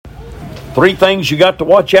Three things you got to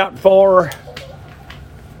watch out for,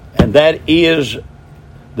 and that is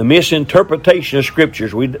the misinterpretation of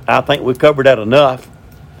Scriptures. I think we've covered that enough.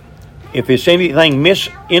 If it's anything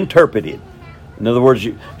misinterpreted, in other words,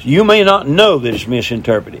 you may not know that it's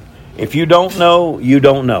misinterpreted. If you don't know, you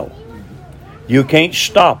don't know. You can't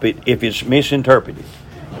stop it if it's misinterpreted,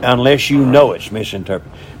 unless you know it's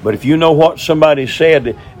misinterpreted. But if you know what somebody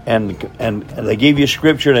said and they give you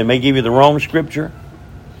Scripture, they may give you the wrong Scripture.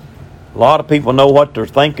 A lot of people know what they're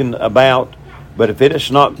thinking about, but if it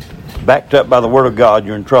is not backed up by the Word of God,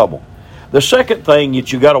 you're in trouble. The second thing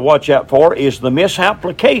that you got to watch out for is the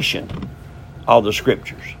misapplication of the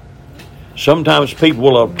Scriptures. Sometimes people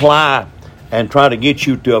will apply and try to get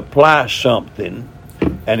you to apply something,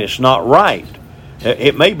 and it's not right.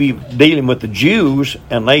 It may be dealing with the Jews,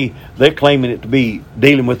 and they're claiming it to be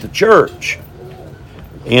dealing with the church.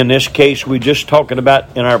 In this case, we're just talking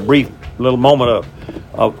about, in our brief little moment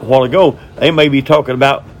a while ago, they may be talking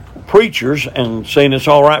about preachers and saying it's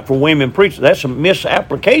all right for women preachers. That's a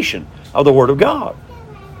misapplication of the Word of God.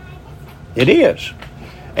 It is.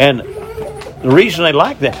 And the reason they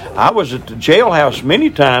like that, I was at the jailhouse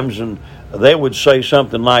many times, and they would say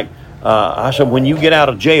something like, I said, when you get out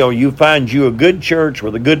of jail, you find you a good church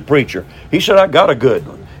with a good preacher. He said, I got a good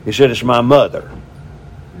one. He said, it's my mother.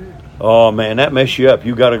 Oh, man, that messes you up.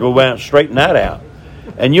 You got to go back and straighten that out.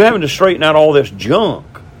 And you're having to straighten out all this junk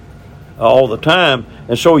all the time.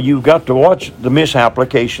 And so you've got to watch the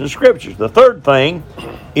misapplication of Scriptures. The third thing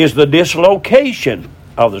is the dislocation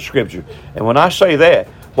of the Scripture. And when I say that,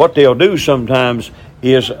 what they'll do sometimes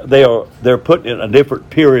is they're put in a different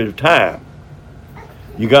period of time.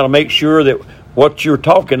 You got to make sure that what you're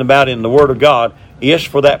talking about in the Word of God is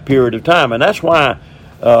for that period of time. And that's why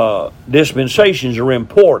dispensations are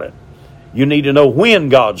important. You need to know when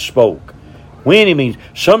God spoke. When He means.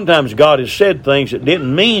 Sometimes God has said things that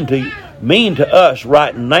didn't mean to us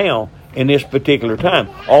right now in this particular time,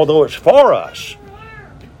 although it's for us.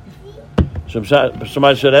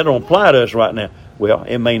 Somebody said that don't apply to us right now. Well,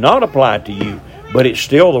 it may not apply to you, but it's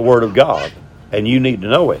still the Word of God, and you need to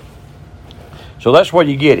know it. So that's where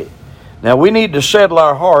you get it. Now, we need to settle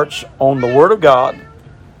our hearts on the Word of God.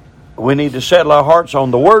 We need to settle our hearts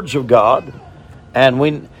on the words of God. And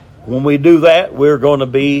when we do that, we're going to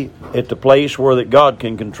be at the place where that God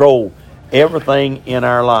can control everything in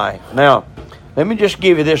our life. Now, let me just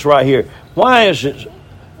give you this right here. Why is it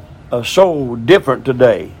so different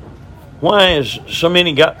today? Why is so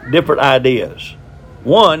many got different ideas?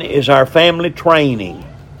 One is our family training.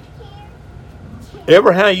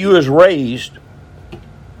 Ever how you was raised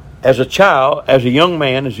as a child, as a young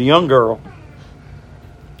man, as a young girl,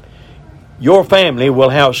 your family will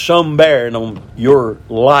have some bearing on your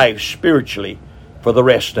life spiritually for the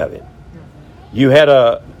rest of it. You had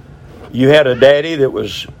a daddy that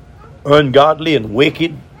was ungodly and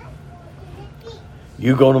wicked.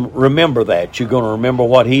 You're going to remember that. You're going to remember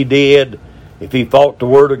what he did. If he fought the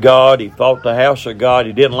Word of God, he fought the house of God,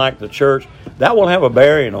 he didn't like the church, that will have a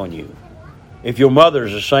bearing on you. If your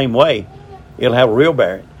mother's the same way, it'll have a real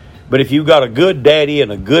bearing. But if you've got a good daddy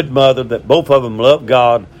and a good mother that both of them love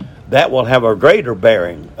God, that will have a greater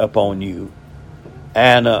bearing upon you.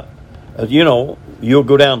 And, you'll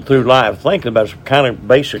go down through life thinking about it, kind of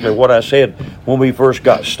basically what I said when we first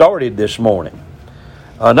got started this morning.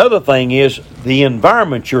 Another thing is the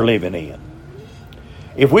environment you're living in.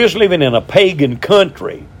 If we was living in a pagan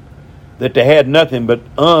country that they had nothing but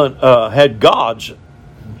had gods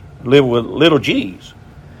live with little g's,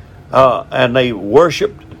 and they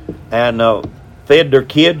worshipped and fed their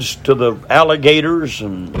kids to the alligators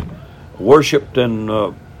and worshipped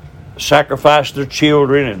and sacrificed their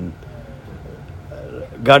children and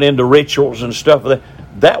got into rituals and stuff,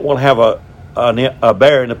 that will have a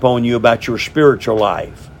bearing upon you about your spiritual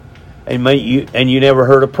life. And you never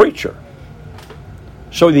heard a preacher.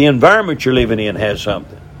 So the environment you're living in has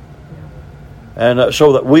something. And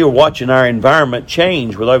so that we are watching our environment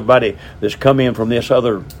change with everybody that's come in from these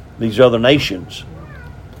other nations.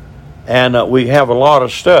 And we have a lot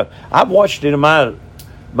of stuff. I've watched it in my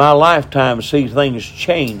lifetime see things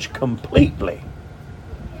change completely.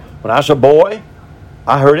 When I was a boy,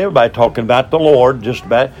 I heard everybody talking about the Lord, just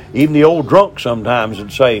about. Even the old drunk sometimes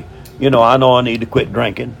would say, I know I need to quit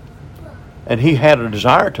drinking. And he had a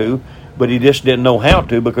desire to, but he just didn't know how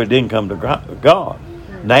to because it didn't come to God.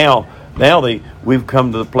 Now we've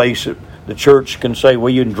come to the place that the church can say, well,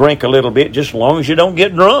 you can drink a little bit just as long as you don't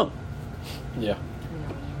get drunk. Yeah.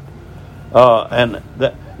 And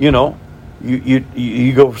that,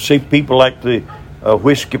 you go see people like the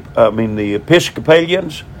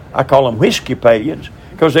Episcopalians. I call them Whiskeypalians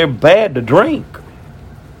because they're bad to drink.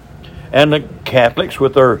 And the Catholics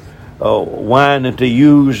with their wine that they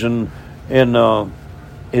use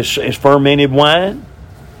is fermented wine,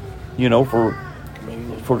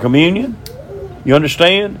 for communion. You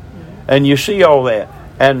understand? And you see all that.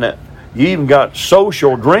 And you even got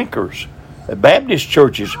social drinkers at Baptist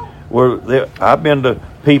churches where I've been to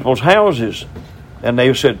people's houses and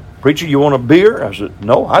they said, "Preacher, you want a beer?" I said,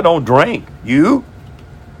 "No, I don't drink." "You?"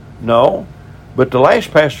 "No." But the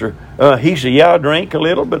last pastor, he said, "Yeah, I drink a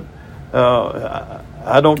little, but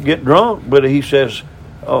I don't get drunk." But he says,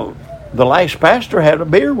 "The last pastor had a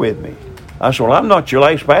beer with me." I said, "Well, I'm not your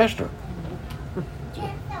last pastor."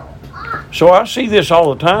 So I see this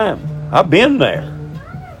all the time. I've been there.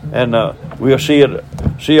 And we'll see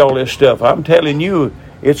all this stuff. I'm telling you,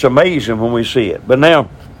 it's amazing when we see it. But now,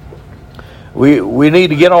 we need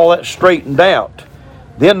to get all that straightened out.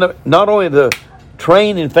 Then not only the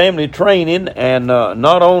family training, and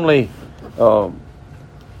not only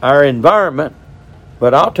our environment,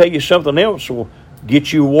 but I'll tell you something else will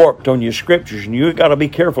get you warped on your scriptures, and you've got to be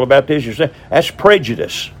careful about this yourself. That's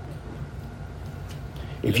prejudice.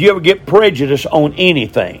 If you ever get prejudice on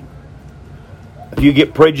anything, if you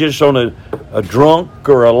get prejudice on a drunk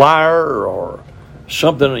or a liar or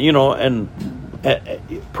something, and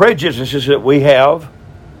prejudices that we have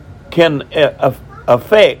can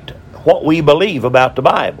affect what we believe about the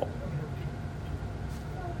Bible.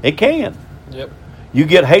 It can. Yep. You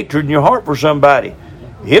get hatred in your heart for somebody,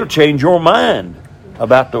 it'll change your mind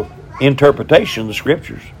about the interpretation of the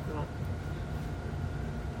Scriptures.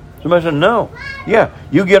 Somebody said, "No." Yeah,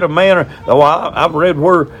 you get a man. I've read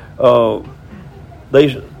where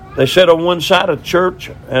they sat on one side of the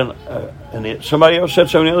church, and somebody else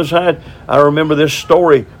sits on the other side. I remember this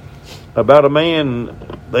story about a man.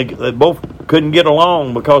 They both couldn't get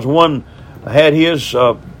along because one had his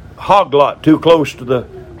hog lot too close to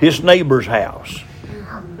his neighbor's house,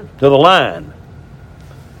 to the line,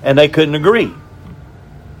 and they couldn't agree.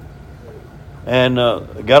 And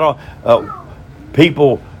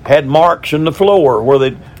people had marks in the floor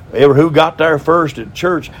where who got there first at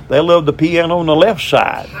church. They loved the piano on the left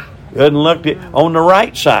side. They hadn't looked it on the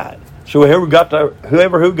right side. So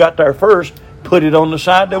whoever who got there first put it on the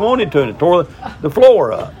side they wanted to, and it tore the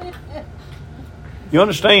floor up. You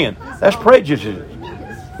understand? That's prejudice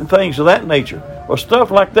and things of that nature. Well, stuff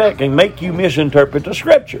like that can make you misinterpret the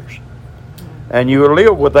Scriptures. And you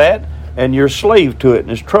live with that, and you're a slave to it,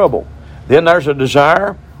 and it's trouble. Then there's a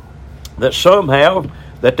desire that some have,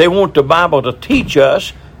 that they want the Bible to teach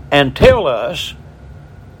us and tell us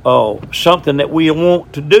something that we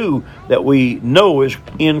want to do that we know is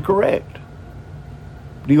incorrect.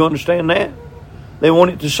 Do you understand that? They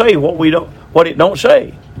want it to say what it don't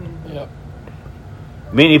say. Yep.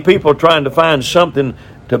 Many people are trying to find something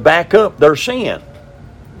to back up their sin,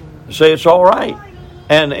 say it's all right,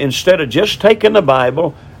 and instead of just taking the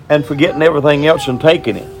Bible and forgetting everything else and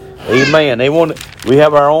taking it. Amen. We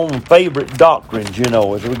have our own favorite doctrines,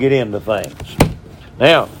 as we get into things.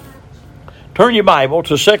 Now, turn your Bible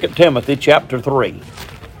to 2 Timothy chapter 3.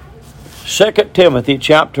 2 Timothy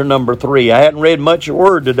chapter number 3. I hadn't read much of the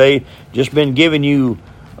Word today, just been giving you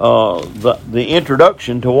the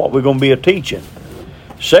introduction to what we're going to be teaching.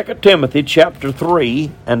 2 Timothy chapter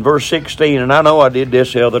 3 and verse 16, and I know I did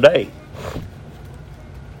this the other day.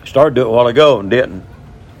 Started to do it a while ago and didn't.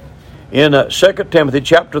 In 2 Timothy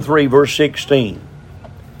chapter 3, verse 16.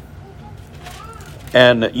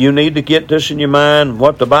 And you need to get this in your mind.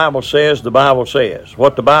 What the Bible says, the Bible says.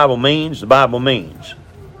 What the Bible means, the Bible means.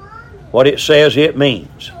 What it says, it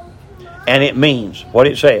means. And it means what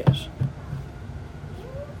it says.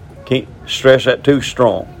 Can't stress that too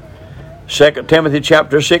strong. 2 Timothy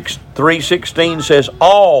chapter 3:16 says,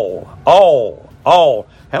 all.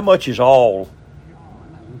 How much is all?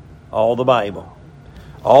 All the Bible.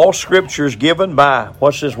 All Scripture is given by,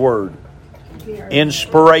 what's this word?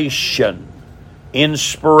 Inspiration.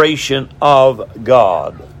 Inspiration of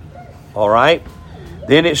God. All right?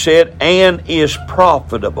 Then it said, and is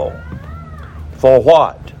profitable. For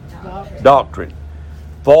what? Doctrine.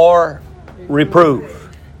 For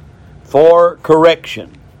reproof. For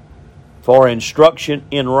correction. For instruction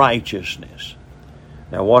in righteousness.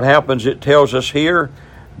 Now what happens, it tells us here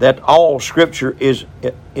that all Scripture is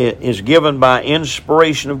given by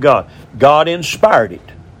inspiration of God. God inspired it.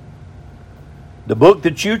 The book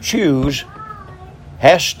that you choose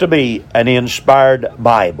has to be an inspired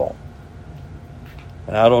Bible.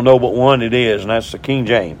 And I don't know what one it is, and that's the King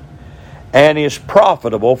James. And is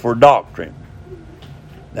profitable for doctrine.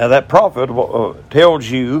 Now that profitable tells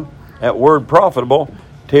you, that word profitable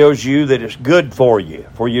tells you that it's good for you,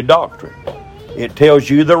 for your doctrine. It tells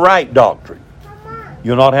you the right doctrine.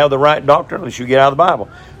 You'll not have the right doctrine unless you get out of the Bible.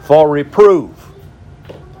 For reproof.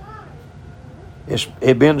 It's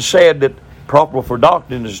been said that proper for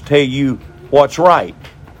doctrine is to tell you what's right.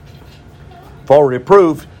 For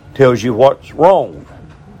reproof tells you what's wrong.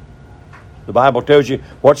 The Bible tells you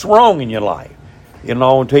what's wrong in your life. It'll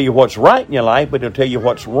not only tell you what's right in your life, but it'll tell you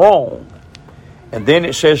what's wrong. And then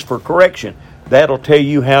it says for correction. That'll tell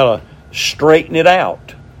you how to straighten it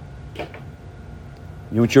out.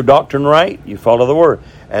 You want your doctrine right? You follow the Word.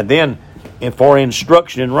 And then for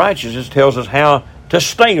instruction in righteousness tells us how to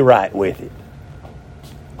stay right with it.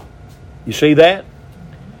 You see that?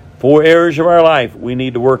 4 areas of our life we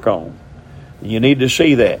need to work on. You need to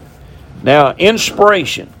see that. Now,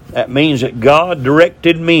 inspiration. That means that God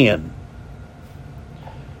directed men.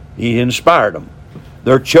 He inspired them.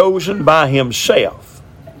 They're chosen by Himself.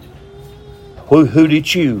 Who did He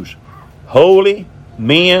choose? Holy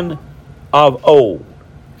men of old.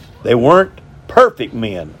 They weren't perfect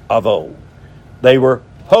men of old. They were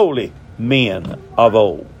holy men of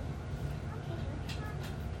old.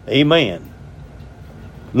 Amen.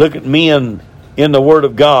 Look at men in the Word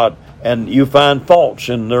of God, and you find faults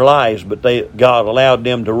in their lives, but God allowed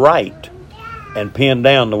them to write and pen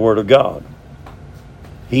down the Word of God.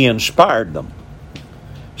 He inspired them.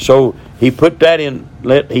 So He put that in.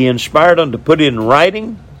 He inspired them to put it in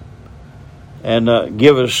writing and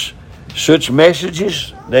give us such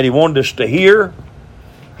messages that He wanted us to hear.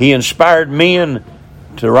 He inspired men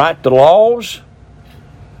to write the laws,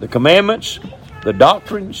 the commandments, the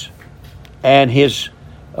doctrines, and His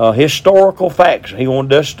historical facts He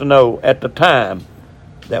wanted us to know at the time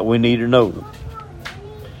that we need to know them.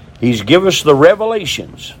 He's given us the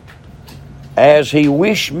revelations as He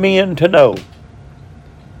wished men to know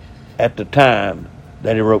at the time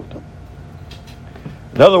that He wrote them.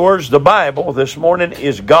 In other words, the Bible this morning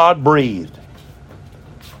is God-breathed.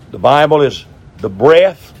 The Bible is the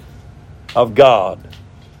breath of God.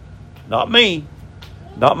 Not me.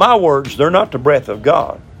 Not my words. They're not the breath of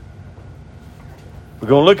God. We're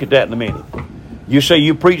going to look at that in a minute. You say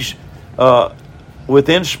you preach with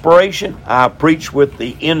inspiration. I preach with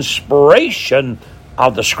the inspiration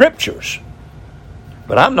of the Scriptures.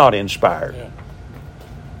 But I'm not inspired. Yeah.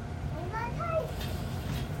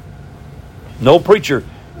 No preacher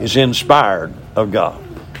is inspired of God.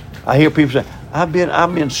 I hear people say,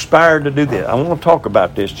 I'm inspired to do this. I want to talk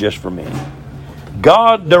about this just for a minute.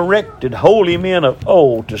 God directed holy men of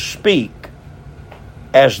old to speak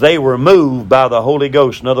as they were moved by the Holy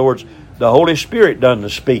Ghost. In other words, the Holy Spirit done the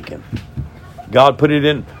speaking. God put it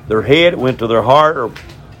in their head, it went to their heart, or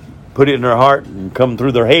put it in their heart and come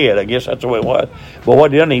through their head. I guess that's the way it was. But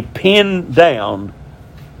what He done, He pinned down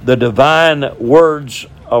the divine words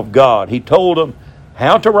of God. He told them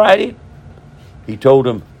how to write it. He told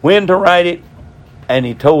them when to write it. And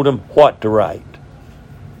He told them what to write.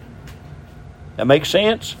 That makes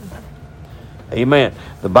sense? Amen.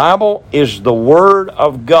 The Bible is the Word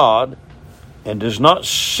of God and does not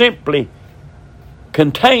simply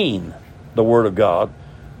contain the Word of God.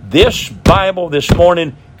 This Bible this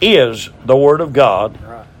morning is the Word of God.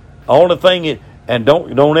 Right. Only thing, and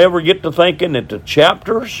don't ever get to thinking that the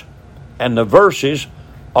chapters and the verses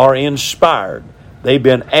are inspired. They've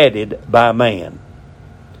been added by man.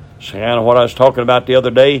 So kind of what I was talking about the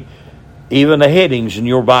other day, even the headings in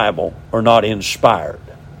your Bible are not inspired.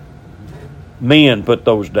 Men put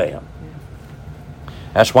those down.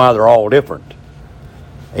 That's why they're all different.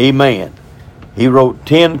 Amen. He wrote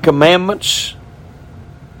 10 commandments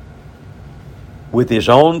with His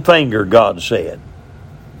own finger, God said.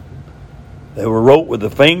 They were wrote with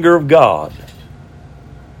the finger of God.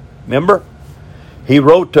 Remember? He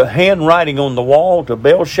wrote the handwriting on the wall to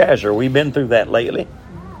Belshazzar. We've been through that lately.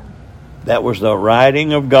 That was the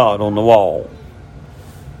writing of God on the wall.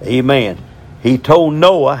 Amen. He told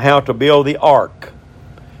Noah how to build the ark.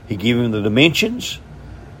 He gave him the dimensions,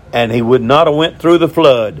 and he would not have went through the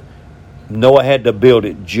flood. Noah had to build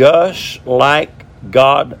it just like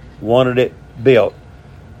God wanted it built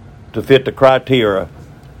to fit the criteria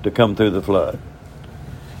to come through the flood.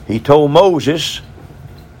 He told Moses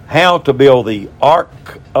how to build the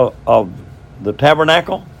ark of the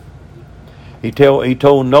tabernacle. He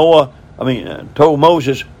told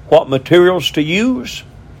Moses what materials to use,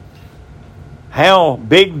 how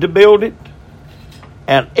big to build it,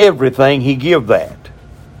 and everything. He gave that.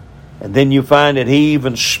 And then you find that He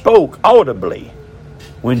even spoke audibly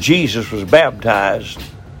when Jesus was baptized.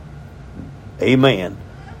 Amen.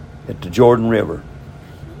 At the Jordan River.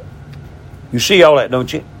 You see all that,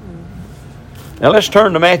 don't you? Now let's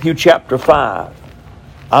turn to Matthew chapter 5.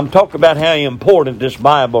 I'm talking about how important this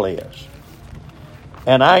Bible is.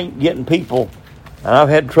 And I ain't getting people, and I've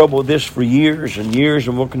had trouble with this for years and years,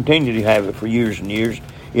 and will continue to have it for years and years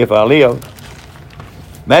if I live.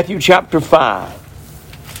 Matthew chapter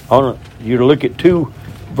 5. I want you to look at two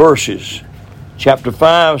verses. Chapter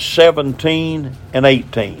 5, 17 and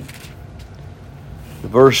 18.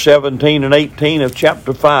 Verse 17 and 18 of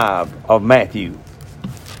chapter 5 of Matthew.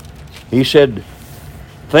 He said,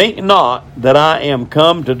 "Think not that I am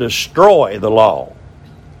come to destroy the law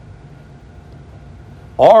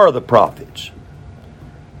or the prophets.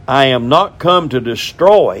 I am not come to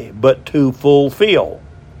destroy, but to fulfill."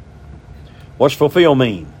 What's fulfill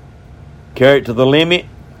mean? Carry it to the limit.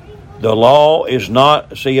 The law is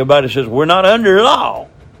not, see, everybody says, we're not under law.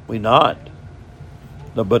 We're not.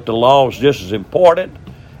 But the law is just as important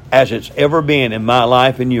as it's ever been in my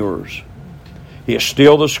life and yours. It's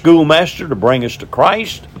still the schoolmaster to bring us to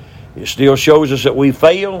Christ. It still shows us that we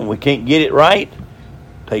fail and we can't get it right.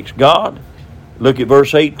 It takes God. Look at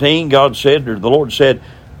verse 18. God said, or the Lord said,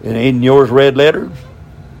 in yours red letter,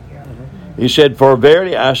 He said, "For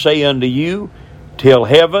verily I say unto you, till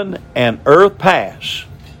heaven and earth pass,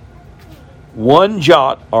 one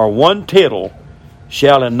jot or one tittle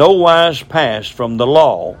shall in no wise pass from the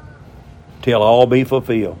law till all be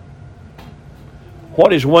fulfilled."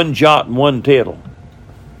 What is one jot and one tittle?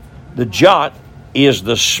 The jot is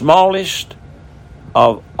the smallest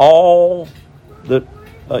of all the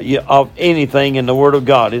of anything in the Word of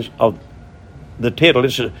God. Is of the tittle.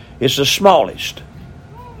 It's the smallest,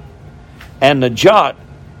 and the jot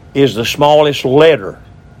is the smallest letter.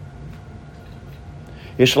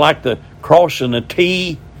 It's like the crossing the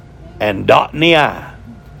T and dotting the I.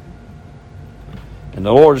 And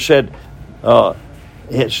the Lord said,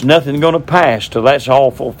 it's nothing going to pass till that's all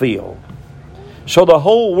fulfilled. So the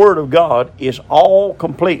whole Word of God is all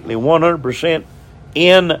completely 100%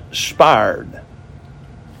 inspired.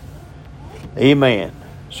 Amen.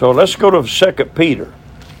 So let's go to 2 Peter.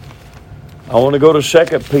 I want to go to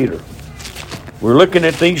 2 Peter. We're looking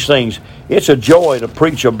at these things. It's a joy to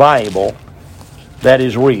preach a Bible that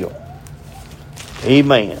is real.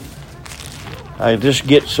 Amen. I just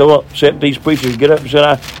get so upset these preachers get up and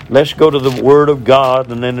say, let's go to the Word of God,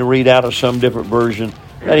 and then they read out of some different version.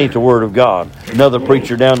 That ain't the Word of God. Another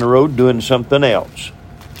preacher down the road doing something else.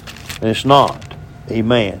 And it's not.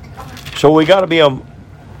 Amen. So we got to be a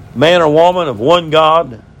man or woman of one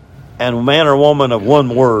God and a man or woman of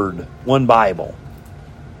one Word, one Bible.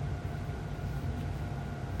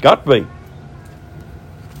 Got to be.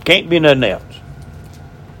 Can't be nothing else.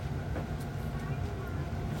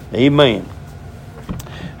 Amen.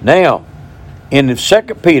 Now, in 2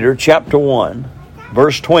 Peter chapter 1,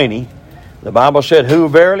 verse 20, the Bible said, "Who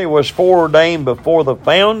verily was foreordained before the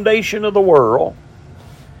foundation of the world,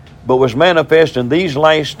 but was manifest in these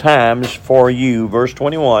last times for you," verse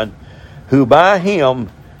 21, "who by him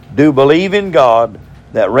do believe in God,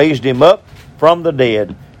 that raised him up from the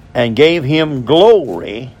dead, and gave him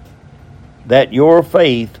glory, that your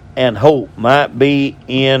faith and hope might be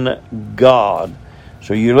in God."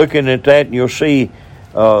 So you're looking at that, and you'll see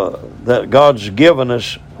that God's given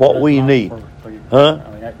us what we need. Huh?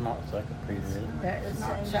 I mean, that's not 2 Peter, is it? That is the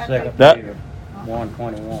 2 same. Peter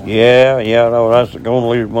 1:21. Yeah, no, I was going to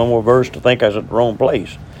leave one more verse to think I was at the wrong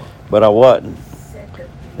place, but I wasn't.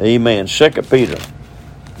 Amen. 2 Peter.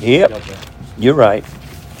 Yep, Okay. you're right.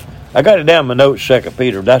 I got it down in my notes, 2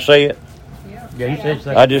 Peter. Did I say it? Yeah, you said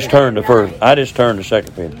 2 I just turned to first. I just turned to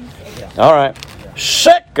 2 Peter. All right.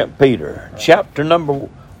 2 Peter, chapter number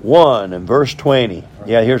 1 and verse 20.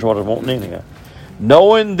 Yeah, here's what I was wanting anyhow.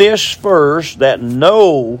 "Knowing this first, that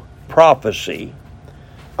no prophecy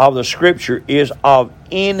of the Scripture is of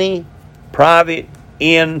any private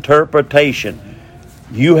interpretation."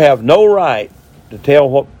 You have no right to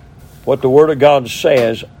tell what the Word of God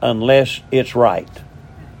says unless it's right.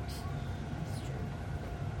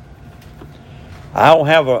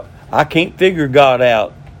 I can't figure God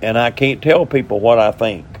out, and I can't tell people what I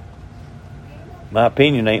think. My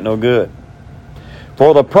opinion ain't no good.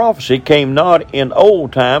 "For the prophecy came not in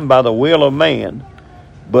old time by the will of man,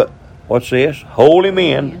 but," what's this? "Holy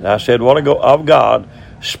men," I said a while ago, "of God,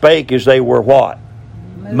 spake as they were" what?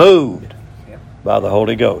 Moved by the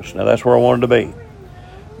Holy Ghost. Now that's where I wanted to be.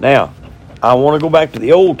 Now, I want to go back to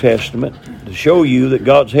the Old Testament to show you that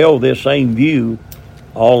God's held this same view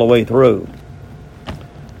all the way through.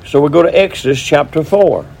 So we go to Exodus chapter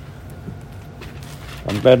 4.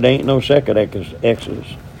 I'm glad there ain't no second Exodus.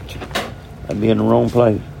 I'd be in the wrong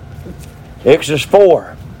place. Exodus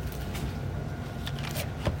 4.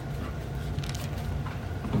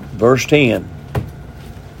 Verse 10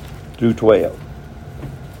 through 12.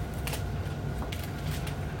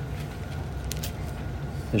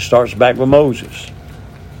 It starts back with Moses.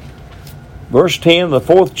 Verse 10, the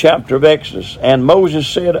 4th chapter of Exodus. "And Moses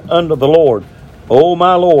said unto the Lord, O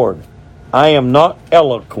my Lord, I am not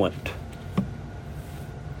eloquent,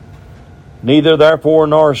 neither therefore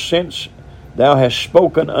nor since thou hast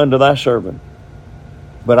spoken unto thy servant,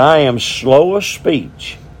 but I am slow of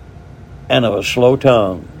speech and of a slow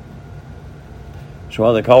tongue. That's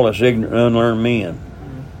why they call us ignorant, unlearned men.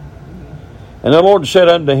 And the Lord said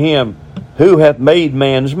unto him, Who hath made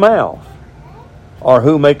man's mouth? Or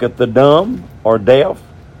who maketh the dumb, or deaf,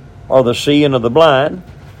 or the seeing of the blind?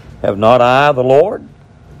 Have not I the Lord?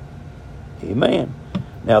 Amen.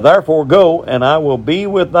 Now therefore go, and I will be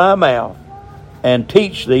with thy mouth, and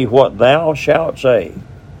teach thee what thou shalt say.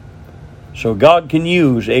 So God can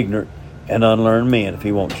use ignorant and unlearned men if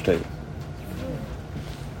He wants to.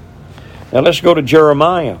 Now let's go to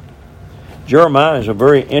Jeremiah. Jeremiah is a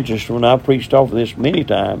very interesting one. I've preached off of this many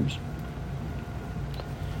times.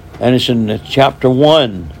 And it's in chapter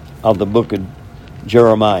 1 of the book of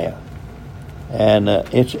Jeremiah. And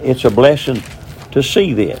it's a blessing to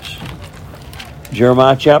see this.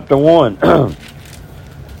 Jeremiah chapter 1.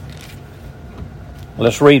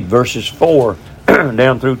 Let's read verses 4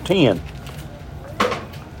 down through 10.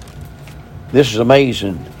 This is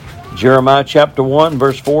amazing. Jeremiah chapter 1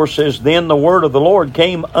 verse 4 says, Then the word of the Lord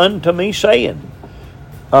came unto me, saying,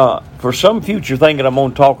 for some future thing that I'm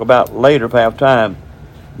going to talk about later if I have time,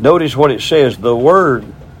 notice what it says.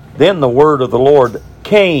 Then the word of the Lord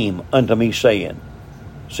came unto me, saying.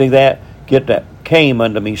 See that? Get that. Came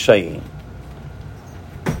unto me, saying.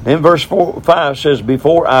 Then verse 5 says,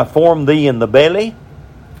 Before I formed thee in the belly,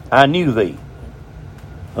 I knew thee.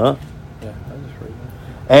 Huh? Yeah, I just read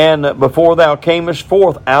that. And before thou camest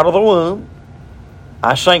forth out of the womb,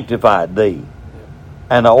 I sanctified thee,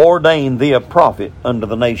 and I ordained thee a prophet unto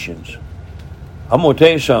the nations. I'm going to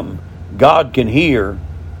tell you something. God can hear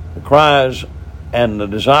the cries and the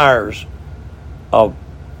desires of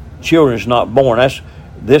children that's not born.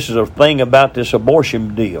 This is a thing about this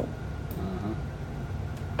abortion deal.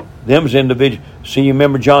 Them's individuals. See, you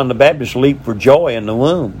remember John the Baptist leaped for joy in the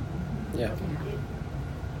womb. Yeah.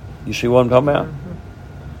 You see what I'm talking about?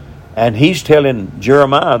 And he's telling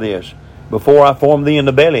Jeremiah this. Before I formed thee in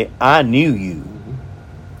the belly, I knew you.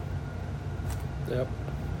 Yep.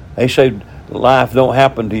 They say life don't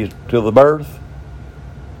happen till the birth.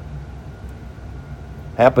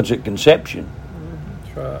 Happens at conception.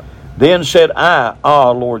 That's right. Then said I,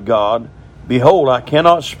 Lord God, behold, I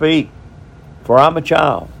cannot speak, for I'm a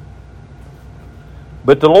child.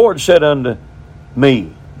 But the Lord said unto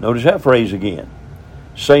me, notice that phrase again,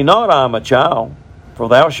 Say not I am a child, for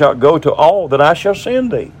thou shalt go to all that I shall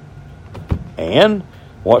send thee. And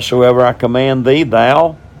whatsoever I command thee,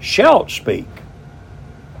 thou shalt speak.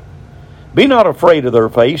 Be not afraid of their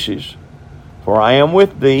faces, for I am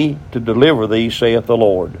with thee to deliver thee, saith the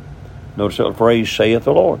Lord. Notice that phrase, saith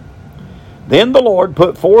the Lord. Then the Lord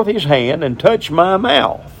put forth his hand and touched my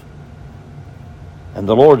mouth. And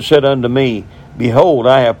the Lord said unto me, Behold,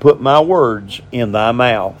 I have put my words in thy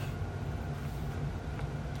mouth.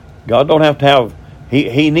 God don't have to have,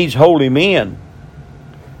 He needs holy men.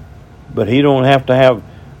 But He don't have to have,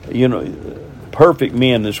 perfect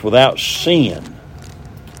men that's without sin.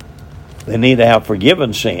 They need to have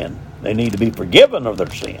forgiven sin. They need to be forgiven of their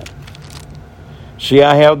sin. See,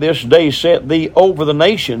 I have this day set thee over the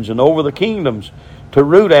nations and over the kingdoms, to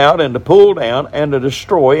root out and to pull down and to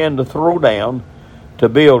destroy and to throw down, to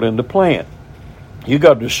build and to plant. You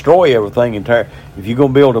got to destroy everything and tear. If you're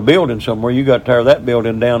going to build a building somewhere, you got to tear that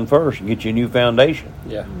building down first and get you a new foundation.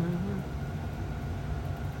 Yeah.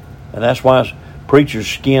 And that's why preachers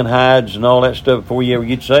skin hides and all that stuff before you ever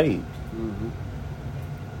get saved. Mm-hmm.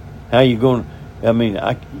 How you going?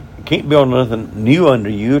 I can't build nothing new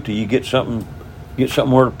under you till you get something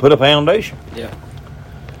where to put a foundation. Yeah.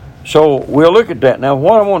 So we'll look at that. Now,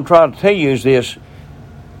 what I want to try to tell you is this,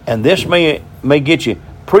 and this may get you.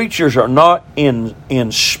 Preachers are not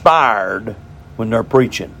inspired when they're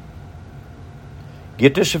preaching.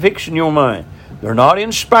 Get this fixed in your mind. They're not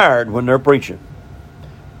inspired when they're preaching.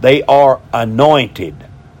 They are anointed.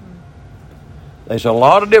 There's a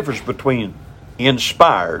lot of difference between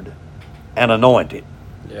inspired and anointed.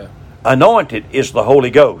 Yeah. Anointed is the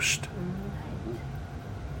Holy Ghost.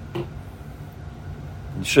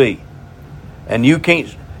 You see. And you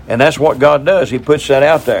can't, and that's what God does. He puts that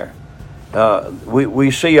out there. We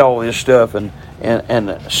see all this stuff and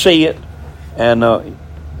see it, and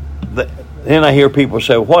then I hear people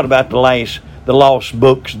say, "What about the lost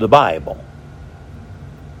books of the Bible?"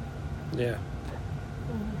 Yeah.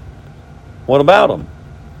 What about them?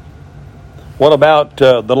 What about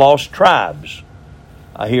the lost tribes?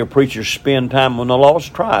 I hear preachers spend time on the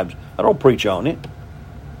lost tribes. I don't preach on it.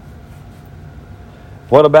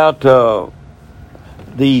 What about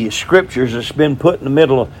the scriptures that's been put in the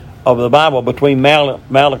middle of the Bible between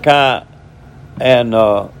Malachi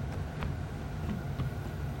and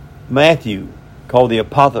Matthew called the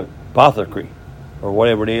apothecary, or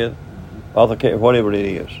whatever it is. Whatever it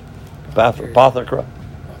is. Apothecary.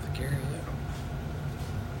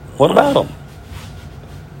 What about them?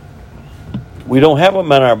 We don't have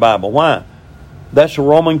them in our Bible. Why? That's a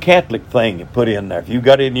Roman Catholic thing you put in there. If you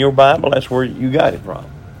got it in your Bible, that's where you got it from.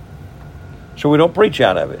 So we don't preach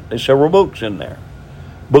out of it. There's several books in there.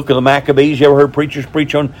 Book of the Maccabees. You ever heard preachers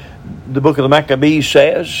preach on the Book of the Maccabees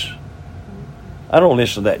says? I don't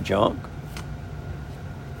listen to that junk.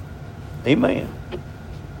 Amen.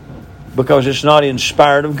 Because it's not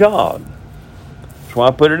inspired of God. That's why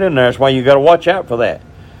I put it in there. That's why you got to watch out for that.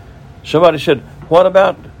 Somebody said, what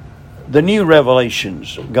about the new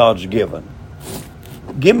revelations God's given?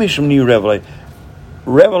 Give me some new revelation.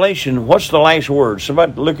 Revelation, what's the last word?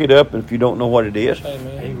 Somebody look it up if you don't know what it is.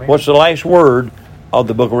 Amen. What's the last word of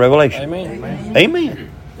the book of Revelation? Amen.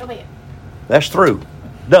 Amen. Amen. That's through.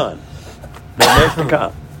 Done. That's to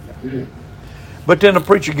come. But then a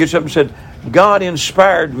preacher gets up and said, God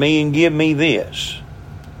inspired me and give me this.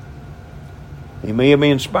 He may have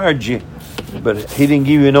inspired you, but he didn't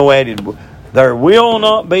give you no added. There will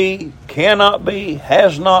not be, cannot be,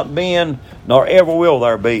 has not been, nor ever will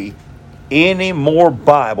there be any more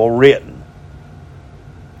Bible written.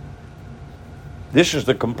 This is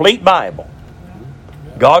the complete Bible.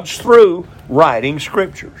 God's through writing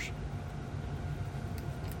scriptures.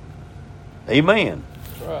 Amen.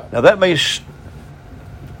 Right. Now that may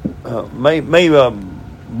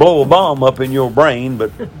blow a bomb up in your brain,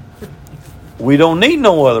 but we don't need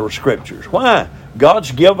no other scriptures. Why?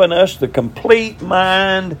 God's given us the complete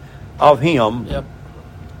mind of Him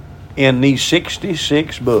in these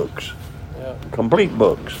 66 books. Yep. Complete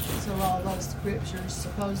books. So all those scriptures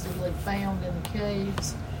supposedly found in the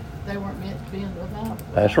caves, they weren't meant to be in the Bible.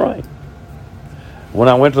 That's right. When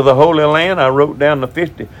I went to the Holy Land, I wrote down the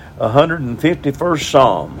 151st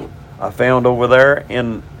Psalm I found over there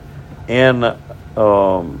in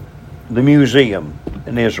the museum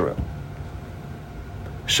in Israel.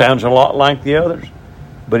 Sounds a lot like the others,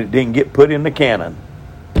 but it didn't get put in the canon.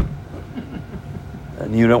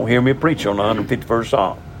 And you don't hear me preach on the 151st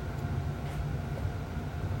Psalm.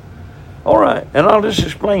 All right, and I'll just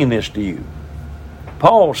explain this to you.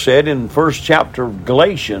 Paul said in the first chapter of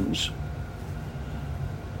Galatians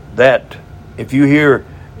that if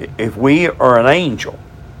we are an angel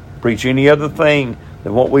preach any other thing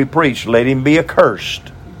than what we preach, let him be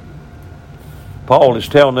accursed. Paul is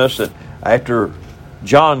telling us that after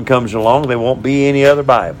John comes along, there won't be any other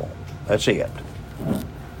Bible. That's it.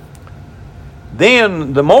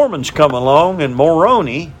 Then the Mormons come along, and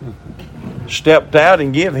Moroni stepped out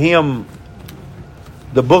and give him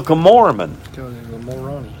the Book of Mormon.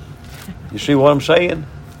 You see what I'm saying?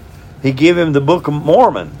 He gave him the Book of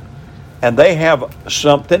Mormon, and they have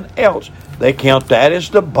something else. They count that as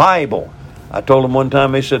the Bible. I told them one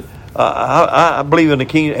time, they said, I believe in the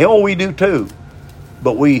King. Oh, we do too.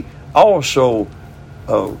 But we also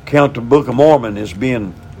count the Book of Mormon as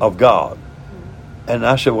being of God. And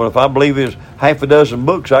I said, well, if I believe there's half a dozen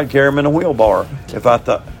books, I'd carry them in a wheelbarrow. If I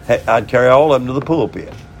thought I'd carry all of them to the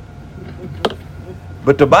pulpit.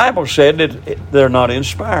 But the Bible said that they're not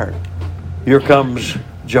inspired. Here comes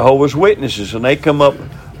Jehovah's Witnesses, and they come up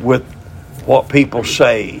with what people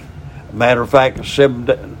say. Matter of fact,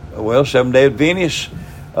 Seventh-day Adventist,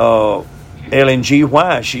 Ellen G.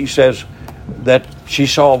 White, she says that she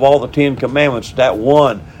saw of all the 10 Commandments, that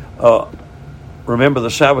one, remember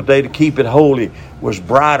the Sabbath day to keep it holy, was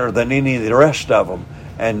brighter than any of the rest of them.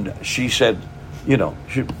 And she said,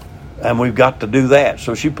 and we've got to do that.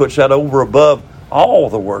 So she puts that over above all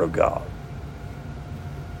the Word of God.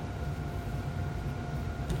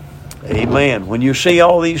 Amen. When you see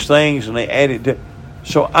all these things and they add it to...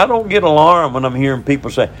 So I don't get alarmed when I'm hearing people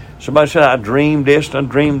say, somebody said, I dreamed this and I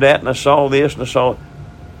dreamed that and I saw this and I saw...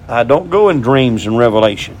 I don't go in dreams and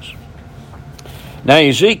revelations. Now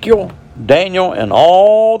Ezekiel, Daniel, and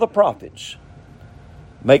all the prophets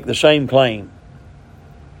make the same claim.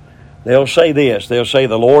 They'll say this. They'll say,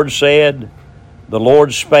 the Lord said, the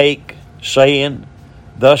Lord spake, saying,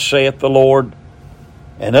 thus saith the Lord,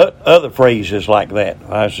 and other phrases like that.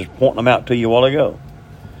 I was just pointing them out to you a while ago.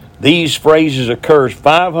 These phrases occur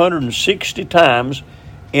 560 times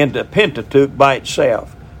in the Pentateuch by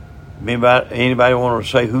itself. Anybody want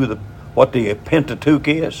to say what the Pentateuch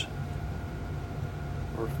is?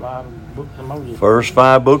 First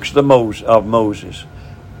 5 books of Moses.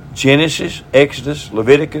 Genesis, Exodus,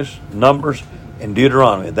 Leviticus, Numbers, and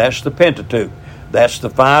Deuteronomy. That's the Pentateuch. That's the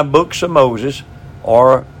 5 books of Moses,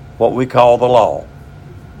 or what we call the law.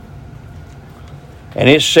 And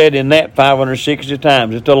it's said in that 560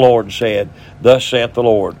 times that the Lord said, "Thus saith the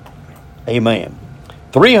Lord." Amen.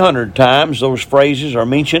 300 times those phrases are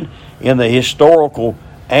mentioned in the historical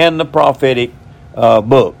and the prophetic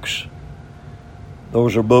books.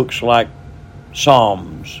 Those are books like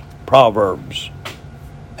Psalms, Proverbs,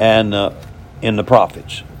 and in the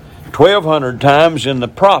prophets. 1,200 times in the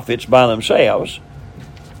prophets by themselves,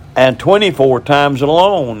 and 24 times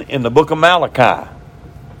alone in the book of Malachi.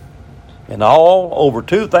 And all over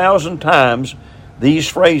 2,000 times these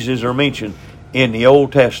phrases are mentioned in the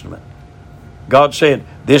Old Testament. God said,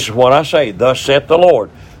 "This is what I say, thus saith the Lord.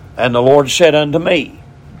 And the Lord said unto me."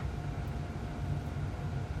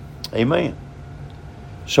 Amen.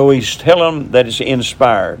 So he's telling them that it's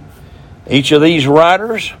inspired. Each of these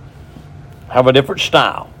writers have a different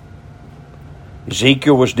style.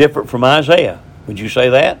 Ezekiel was different from Isaiah. Would you say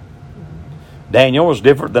that? Daniel was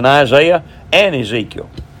different than Isaiah and Ezekiel.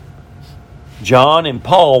 John and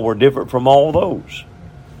Paul were different from all those.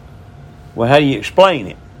 Well, how do you explain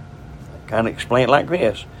it? Kind of explain it like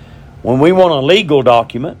this. When we want a legal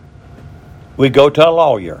document, we go to a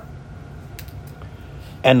lawyer.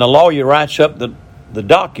 And the lawyer writes up the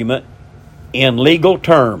document in legal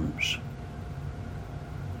terms.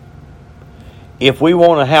 If we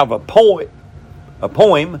want to have a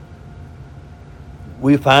poem,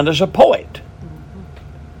 we find us a poet.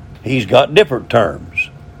 He's got different terms.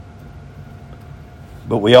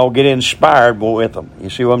 But we all get inspired with them. You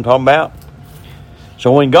see what I'm talking about?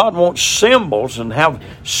 So when God wants symbols and have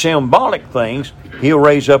symbolic things, He'll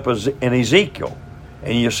raise up an Ezekiel.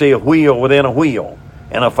 And you see a wheel within a wheel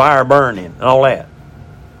and a fire burning and all that.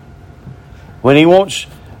 When He wants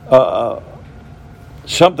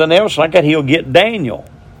something else like that, He'll get Daniel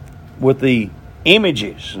with the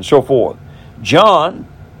images and so forth. John,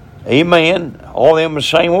 amen, all of them the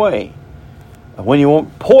same way. When you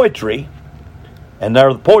want poetry, and there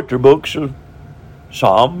are the poetry books of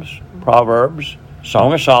Psalms, Proverbs,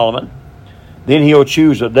 Song of Solomon, then He'll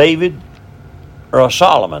choose a David or a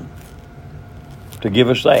Solomon to give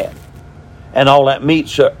us that. And all that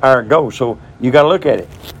meets our goal. So you got to look at it.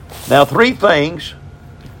 Now, 3 things.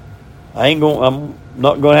 I'm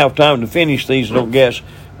not going to have time to finish these, don't guess.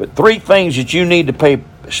 But 3 things that you need to pay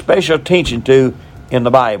special attention to in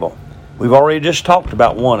the Bible. We've already just talked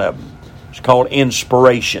about one of them. It's called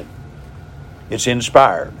inspiration. It's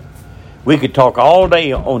inspired. We could talk all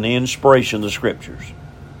day on the inspiration of the Scriptures.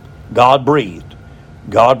 God breathed.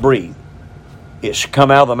 God breathed. It's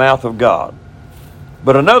come out of the mouth of God.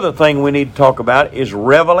 But another thing we need to talk about is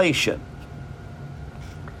revelation.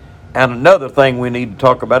 And another thing we need to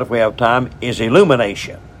talk about, if we have time, is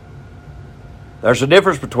illumination. There's a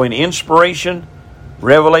difference between inspiration,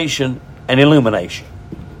 revelation, and illumination.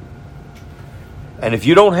 And if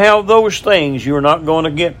you don't have those things, you're not going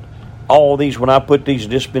to get all these when I put these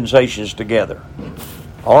dispensations together.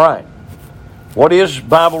 All right. What is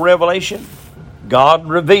Bible revelation? God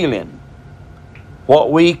revealing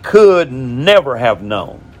what we could never have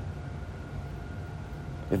known.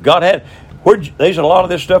 If God had... There's a lot of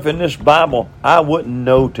this stuff in this Bible I wouldn't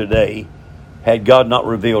know today had God not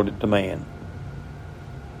revealed it to man.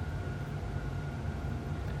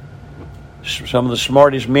 Some of the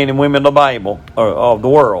smartest men and women in the Bible, or of the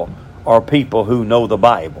world, are people who know the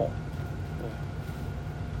Bible.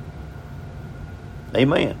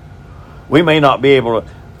 Amen. We may not be able to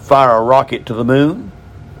fire a rocket to the moon.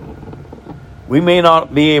 We may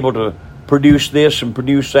not be able to produce this and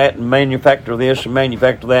produce that and manufacture this and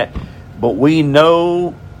manufacture that. But we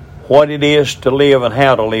know what it is to live and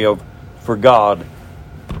how to live for God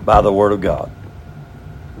by the Word of God.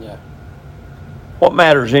 Yeah. What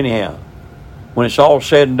matters anyhow? When it's all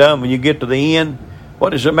said and done, when you get to the end,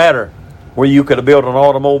 what does it matter? Where you could have built an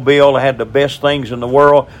automobile that had the best things in the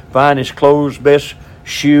world, finest clothes, best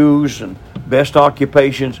shoes, and best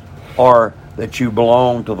occupations, or that you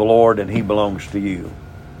belong to the Lord and He belongs to you.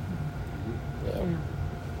 Yeah.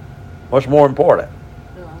 What's more important?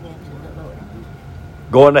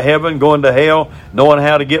 Going to heaven, going to hell, knowing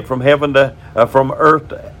how to get from heaven to from earth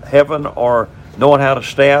to heaven, or knowing how to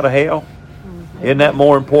stay out of hell? Isn't that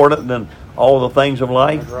more important than all the things of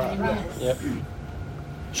life? Right. Yep.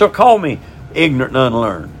 So call me ignorant and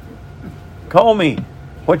unlearned. Call me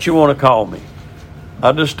what you want to call me.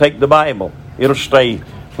 I'll just take the Bible. It'll stay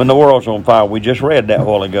when the world's on fire. We just read that a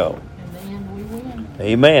while ago. And then we win.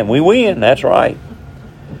 Amen. We win. That's right.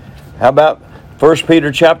 How about 1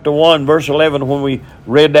 Peter chapter 1, verse 11, when we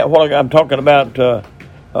read that while ago? I'm talking about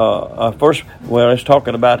it's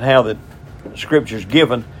talking about how the Scripture's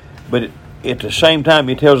given, but at the same time,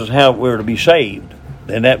 He tells us how we're to be saved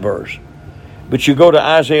in that verse. But you go to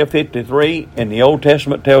Isaiah 53, and the Old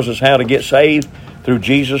Testament tells us how to get saved. through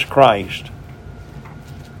Jesus Christ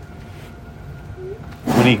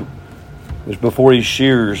when he was before his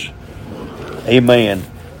shears. Amen.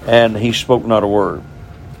 And he spoke not a word.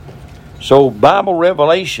 So Bible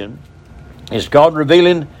revelation is God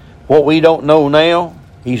revealing what we don't know now.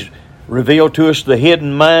 He's revealed to us the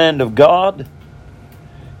hidden mind of God.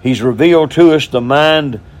 He's revealed to us the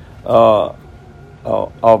mind of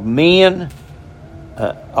men,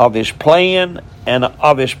 of His plan, and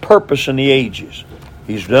of His purpose in the ages.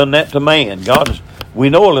 He's done that to man. We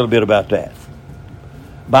know a little bit about that.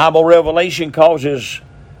 Bible revelation has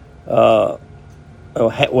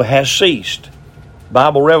ceased.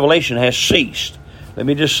 Bible revelation has ceased. Let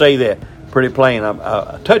me just say that pretty plain.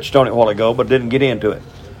 I touched on it a while ago, but didn't get into it.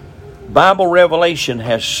 Bible revelation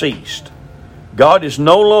has ceased. God is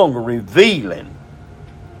no longer revealing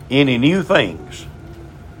any new things.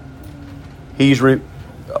 He's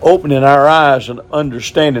opening our eyes and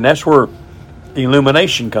understanding. That's where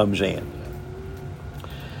illumination comes in.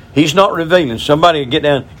 He's not revealing. Somebody get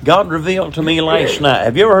down. God revealed to me last night.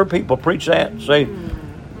 Have you ever heard people preach that? Say,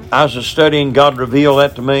 I was studying, God revealed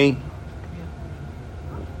that to me.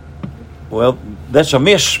 Well, that's a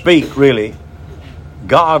misspeak, really.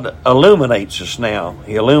 God illuminates us now.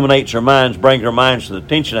 He illuminates our minds, brings our minds to the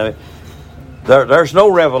attention of it. There's no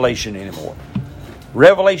revelation anymore.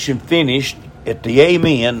 Revelation finished at the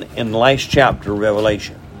Amen in the last chapter of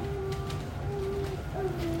Revelation.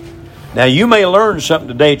 Now, you may learn something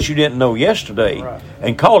today that you didn't know yesterday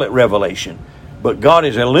and call it revelation. But God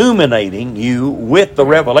is illuminating you with the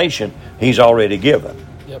revelation He's already given.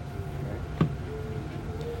 Yep.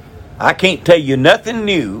 I can't tell you nothing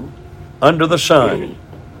new under the sun,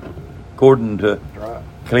 according to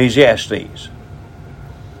Ecclesiastes.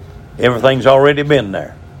 Everything's already been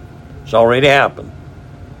there. It's already happened.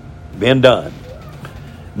 Been done.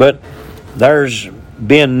 But there's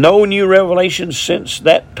been no new revelation since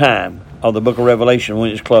that time of the book of Revelation when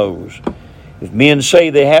it's closed. If men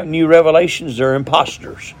say they have new revelations, they're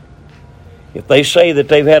imposters. If they say that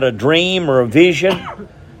they've had a dream or a vision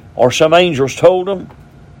or some angels told them,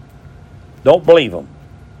 don't believe them.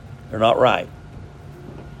 They're not right.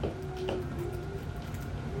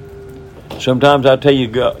 Sometimes I tell you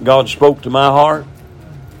God spoke to my heart.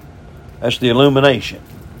 That's the illumination.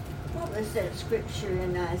 What was that scripture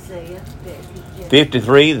in Isaiah?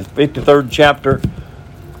 53, the 53rd chapter,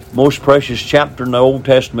 most precious chapter in the Old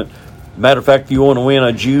Testament. Matter of fact, if you want to win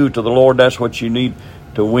a Jew to the Lord, that's what you need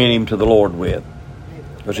to win him to the Lord with.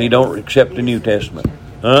 Because he don't accept the New Testament.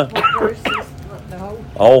 Huh?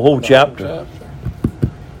 Whole chapter.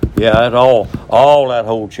 Yeah, that's all that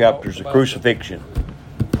whole chapter is the crucifixion.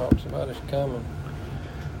 Talks about His coming.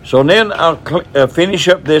 So then I'll finish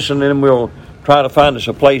up this and then we'll try to find us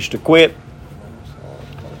a place to quit.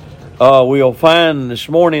 We'll find this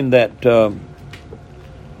morning that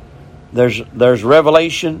there's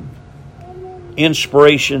revelation,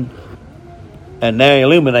 inspiration, and now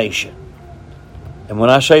illumination. And when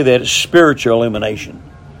I say that, it's spiritual illumination.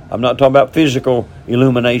 I'm not talking about physical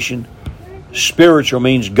illumination. Spiritual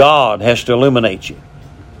means God has to illuminate you.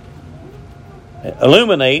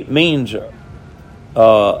 Illuminate means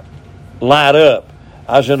light up.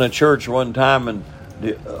 I was in a church one time and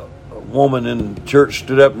a woman in the church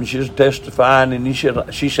stood up and she was testifying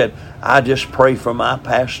and she said, I just pray for my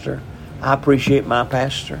pastor. I appreciate my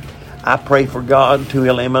pastor. I pray for God to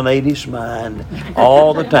illuminate his mind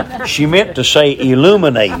all the time. She meant to say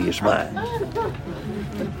illuminate his mind.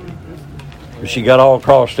 She got all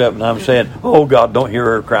crossed up and I'm saying, oh God, don't hear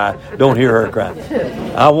her cry. Don't hear her cry.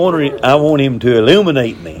 I want him to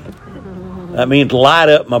illuminate me. That means light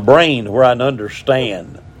up my brain where I can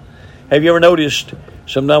understand. Have you ever noticed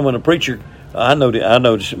sometimes when a preacher, I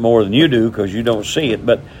notice it more than you do because you don't see it,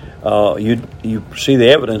 but you see the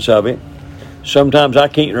evidence of it. Sometimes I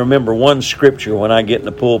can't remember one scripture when I get in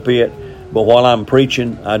the pulpit, but while I'm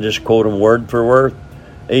preaching, I just quote them word for word.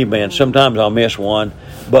 Amen. Sometimes I'll miss one,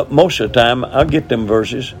 but most of the time I'll get them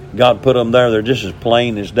verses. God put them there. They're just as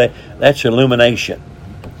plain as day. That's illumination.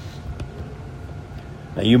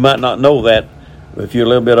 Now, you might not know that. If you're a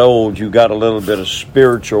little bit old, you got a little bit of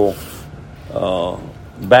spiritual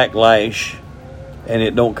backlash, and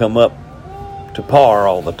it don't come up to par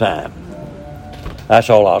all the time. That's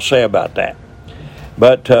all I'll say about that.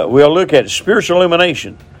 But we'll look at spiritual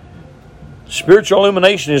illumination. Spiritual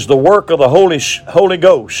illumination is the work of the Holy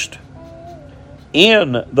Ghost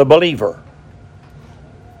in the believer.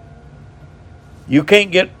 You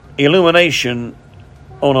can't get illumination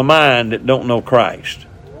on a mind that don't know Christ.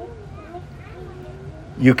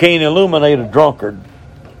 You can't illuminate a drunkard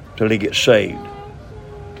till he gets saved.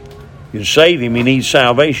 You can save him, he needs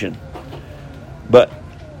salvation. But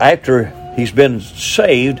after he's been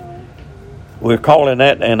saved. We're calling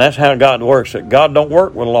that, and that's how God works. That God don't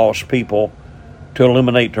work with lost people to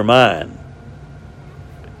illuminate their mind.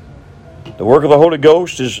 The work of the Holy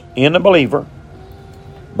Ghost is in the believer,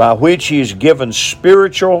 by which he is given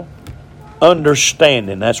spiritual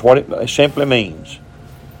understanding. That's what it simply means.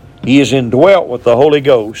 He is indwelt with the Holy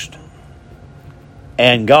Ghost,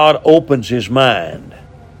 and God opens his mind.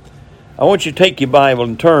 I want you to take your Bible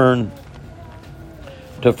and turn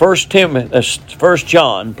to 1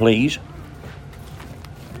 John, please.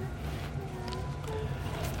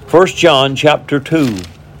 1 John chapter 2.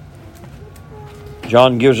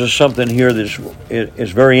 John gives us something here that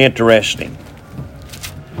is very interesting.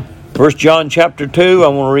 1 John chapter 2, I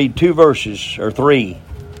want to read 2 verses, or 3.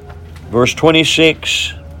 Verse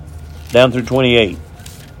 26 down through 28.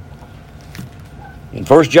 In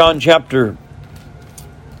 1 John chapter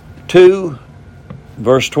 2,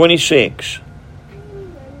 verse 26,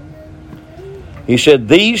 he said,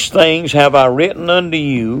 "These things have I written unto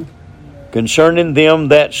you concerning them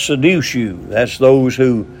that seduce you." That's those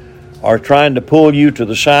who are trying to pull you to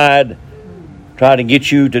the side, try to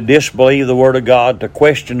get you to disbelieve the Word of God, to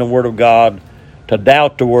question the Word of God, to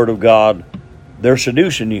doubt the Word of God. They're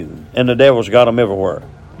seducing you, and the devil's got them everywhere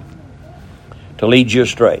to lead you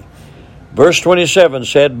astray. Verse 27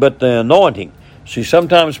 said, "But the anointing." See,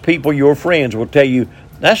 sometimes people, your friends, will tell you,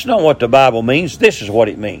 that's not what the Bible means, this is what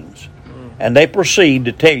it means. And they proceed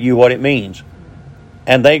to tell you what it means.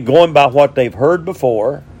 And they going by what they've heard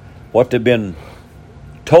before, what they've been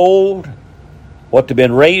told, what they've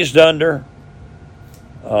been raised under.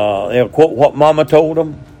 They'll quote what Mama told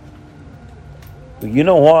them. You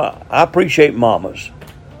know what? I appreciate mamas.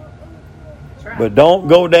 But don't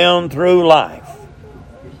go down through life.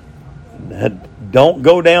 Don't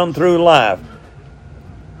go down through life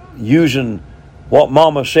using what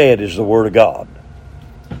Mama said is the Word of God.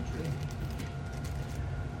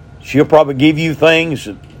 She'll probably give you things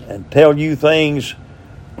and tell you things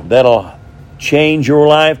that'll change your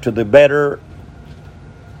life to the better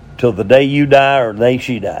till the day you die or the day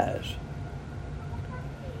she dies.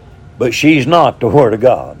 But she's not the Word of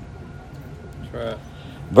God. That's right.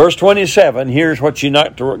 Verse 27, here's what you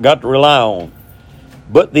got to rely on.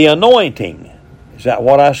 But the anointing, is that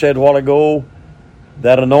what I said a while ago?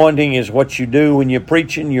 That anointing is what you do when you're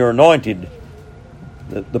preaching. You're anointed.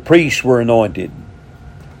 The priests were anointed.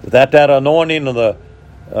 Without that anointing of the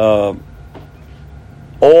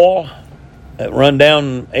oil that run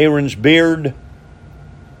down Aaron's beard,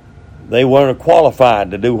 they weren't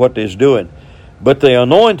qualified to do what they're doing. But the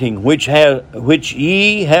anointing which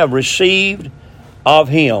ye have received of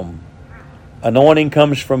him, anointing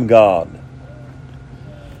comes from God,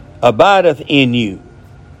 abideth in you.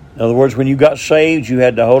 In other words, when you got saved, you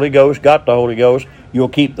had the Holy Ghost, got the Holy Ghost, you'll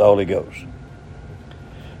keep the Holy Ghost.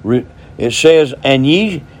 It says, and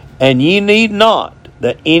ye need not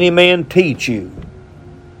that any man teach you.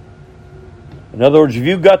 In other words, if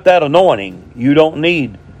you've got that anointing, you don't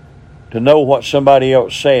need to know what somebody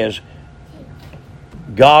else says.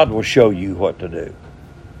 God will show you what to do.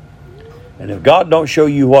 And if God don't show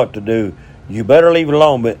you what to do, you better leave it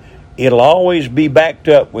alone, but it'll always be backed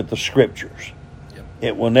up with the Scriptures. Yep.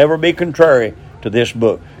 It will never be contrary to this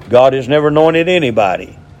book. God has never anointed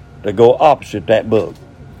anybody to go opposite that book.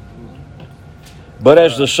 But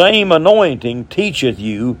as the same anointing teacheth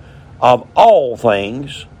you of all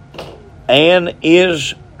things, and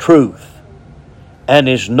is truth, and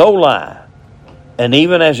is no lie, and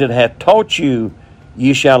even as it hath taught you,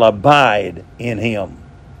 ye shall abide in him.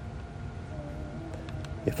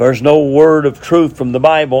 If there's no word of truth from the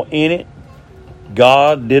Bible in it,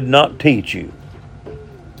 God did not teach you.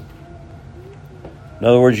 In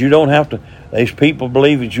other words, you don't have to. These people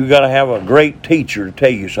believe that you got to have a great teacher to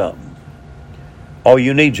tell you something. All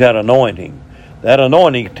you need is that anointing. That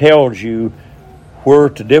anointing tells you where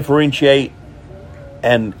to differentiate,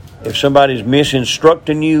 and if somebody's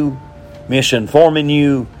misinstructing you, misinforming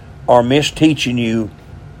you, or misteaching you,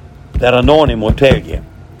 that anointing will tell you.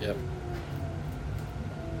 Yep.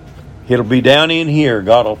 It'll be down in here.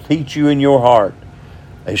 God will teach you in your heart.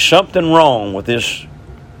 There's something wrong with this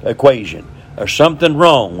equation. There's something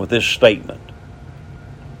wrong with this statement.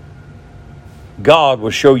 God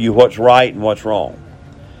will show you what's right and what's wrong.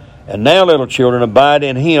 And now, little children, abide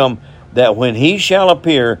in him, that when he shall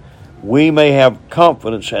appear, we may have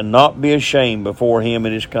confidence and not be ashamed before him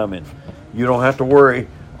in his coming. You don't have to worry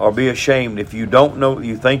or be ashamed if you don't know.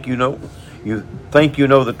 You think you know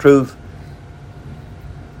the truth,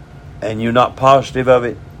 and you're not positive of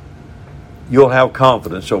it. You'll have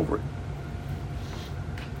confidence over it.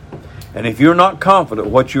 And if you're not confident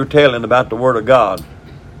what you're telling about the Word of God,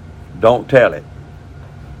 don't tell it.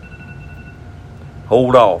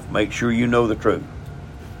 hold off. Make sure you know the truth.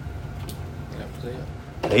 That's it.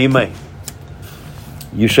 Amen.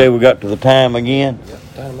 You say we got to the time again?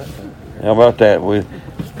 Got time that time. How about that?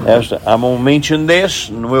 I'm going to mention this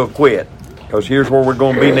and we'll quit, because here's where we're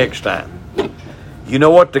going to be next time. You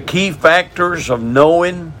know what the key factors of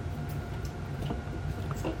knowing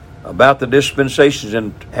about the dispensations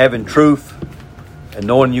and having truth and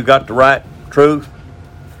knowing you got the right truth?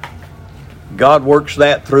 God works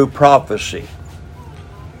that through prophecy.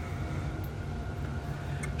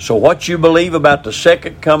 So what you believe about the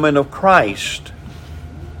second coming of Christ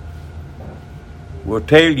will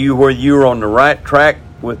tell you whether you're on the right track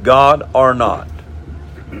with God or not.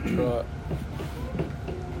 That's right.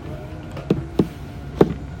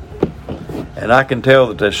 And I can tell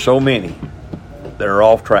that there's so many that are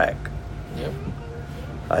off track.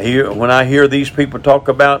 Yep. When I hear these people talk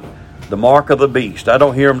about the mark of the beast, I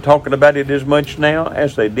don't hear them talking about it as much now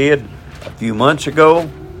as they did a few months ago.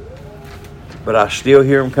 But I still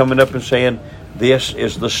hear them coming up and saying, this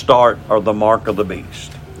is the start of the mark of the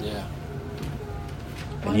beast. Yeah.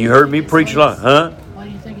 And you heard me preach a lot, huh? Why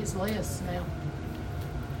do you think it's less now?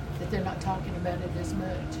 That they're not talking about it as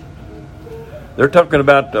much? They're talking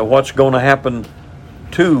about what's going to happen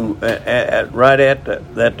to right at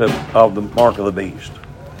that of the mark of the beast.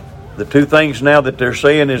 The two things now that they're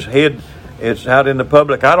saying is it's out in the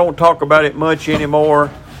public. I don't talk about it much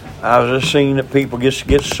anymore. I was just seeing that people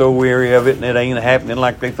get so weary of it and it ain't happening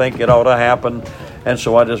like they think it ought to happen, and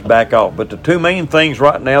so I just back off. But the two main things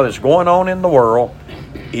right now that's going on in the world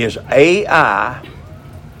is AI,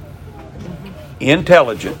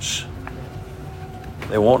 intelligence.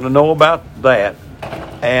 They want to know about that,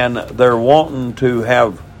 and they're wanting to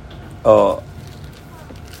have a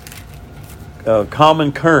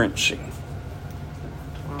common currency.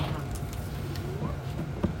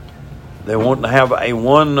 They want to have a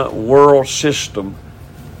one world system.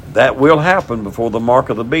 That will happen before the mark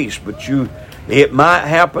of the beast, but it might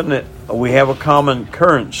happen that we have a common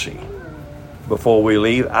currency before we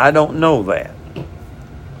leave. I don't know that.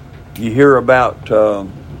 You hear about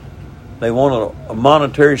they want a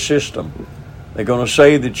monetary system. They're going to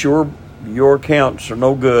say that your accounts are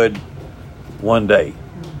no good one day.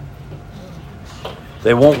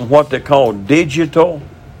 They want what they call digital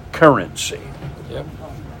currency. Yep.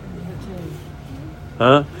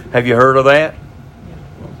 Huh? Have you heard of that?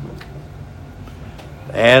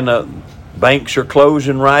 And banks are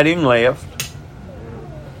closing right and left.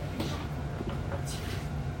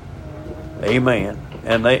 Amen.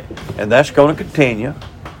 And that's going to continue.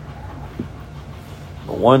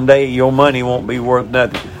 But one day your money won't be worth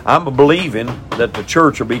nothing. I'm believing that the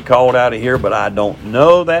church will be called out of here, but I don't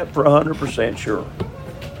know that for 100% sure.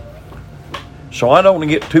 So I don't want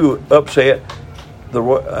to get too upset.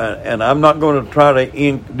 And I'm not going to try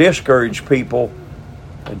to discourage people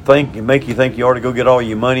and make you think you ought to go get all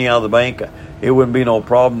your money out of the bank. It wouldn't be no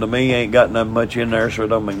problem to me. Ain't got nothing much in there, so it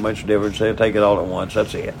don't make much difference. They'll take it all at once.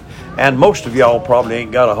 That's it. And most of y'all probably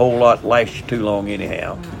ain't got a whole lot last you too long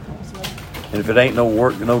anyhow. And if it ain't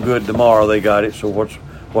no good tomorrow, they got it. So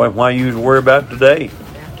why you worry about it today?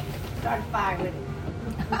 Start a fire with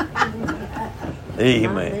it.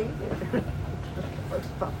 Amen.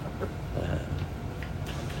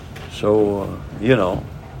 So,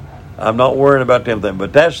 I'm not worrying about them things,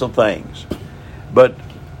 but that's the things. But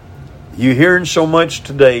you're hearing so much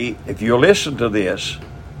today, if you listen to this,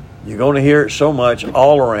 you're going to hear it so much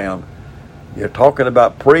all around. You're talking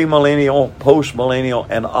about premillennial, postmillennial,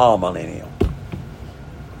 and amillennial.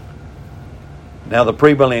 Now, the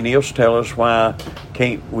premillennials tell us why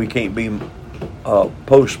we can't be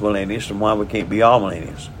postmillennials and why we can't be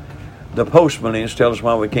amillennials. The postmillennials tell us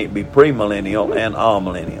why we can't be premillennial and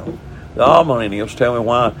amillennial. The amillennials tell me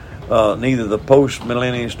why neither the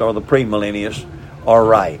postmillennialists nor the premillennialists are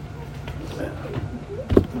right.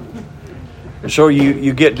 So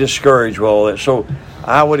you get discouraged with all that. So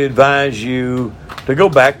I would advise you to go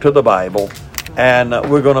back to the Bible, and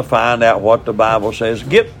we're going to find out what the Bible says.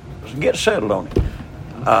 Get settled on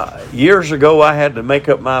it. Years ago, I had to make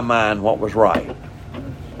up my mind what was right.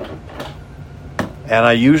 And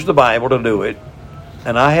I used the Bible to do it,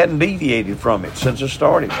 and I hadn't deviated from it since I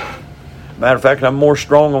started. Matter of fact, I'm more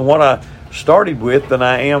strong on what I started with than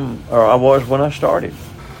I was when I started.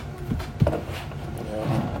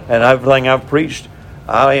 And everything I've preached,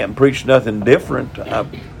 I haven't preached nothing different.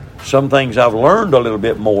 Some things I've learned a little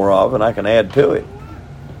bit more of, and I can add to it.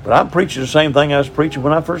 But I'm preaching the same thing I was preaching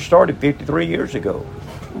when I first started 53 years ago.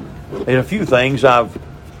 There's a few things I've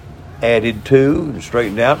added to and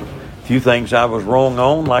straightened out. A few things I was wrong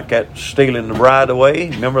on, like that stealing the bride away.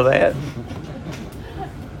 Remember that?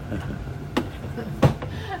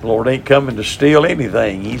 The Lord ain't coming to steal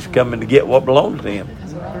anything. He's coming to get what belongs to Him.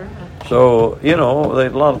 That's right. So,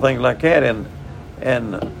 there's a lot of things like that.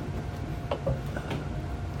 And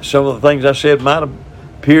some of the things I said might have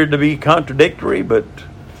appeared to be contradictory, but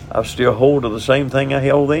I still hold to the same thing I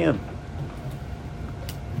held then.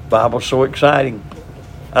 Bible's so exciting.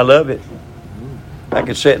 I love it. I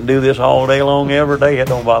could sit and do this all day long, every day. It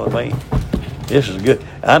don't bother me. This is good.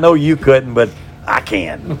 I know you couldn't, but I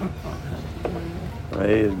can.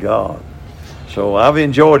 Praise God. So I've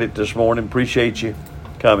enjoyed it this morning. Appreciate you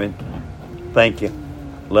coming. Thank you.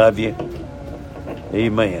 Love you.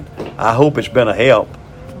 Amen. I hope it's been a help.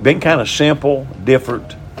 Been kind of simple,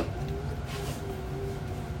 different.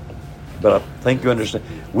 But I think you understand.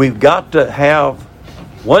 We've got to have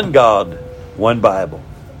one God, one Bible.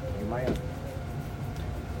 Amen.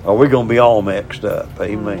 Or we're going to be all mixed up.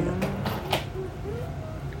 Amen.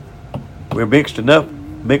 We're mixed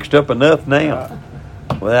up enough now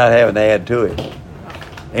without having to add to it.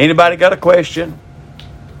 Anybody got a question?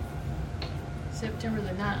 September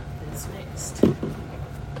the 9th is next.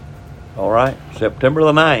 All right. September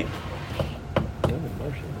the 9th. Goodness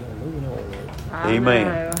mercy, they're moving on.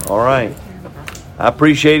 Amen. All right. I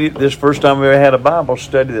appreciate it. This is the first time we ever had a Bible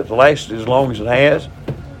study that's lasted as long as it has.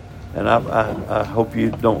 And I hope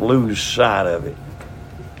you don't lose sight of it.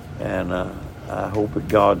 And I hope that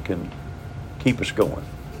God can keep us going.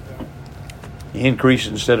 Increase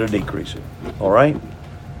instead of decrease it. All right?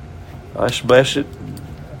 Let's bless it.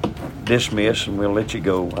 Dismiss, and we'll let you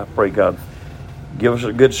go. I pray God give us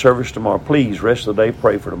a good service tomorrow. Please, rest of the day,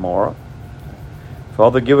 pray for tomorrow.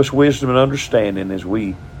 Father, give us wisdom and understanding as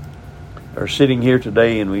we are sitting here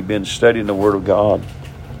today and we've been studying the Word of God.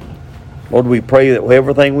 Lord, we pray that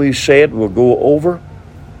everything we've said will go over,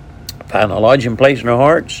 find a lodging place in our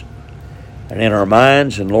hearts and in our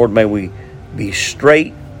minds. And Lord, may we be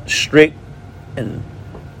straight, strict, and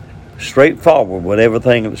straightforward with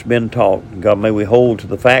everything that's been taught. God, may we hold to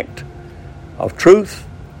the fact of truth.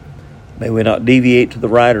 May we not deviate to the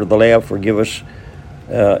right or the left or give us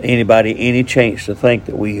anybody any chance to think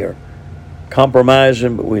that we are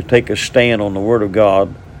compromising, but we take a stand on the Word of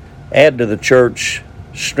God. Add to the church,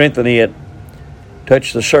 strengthen it,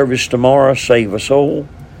 touch the service tomorrow, save a soul.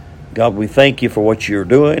 God, we thank you for what you're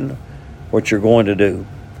doing, what you're going to do.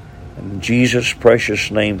 In Jesus'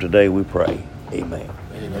 precious name today we pray. Amen.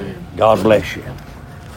 Amen. God bless you.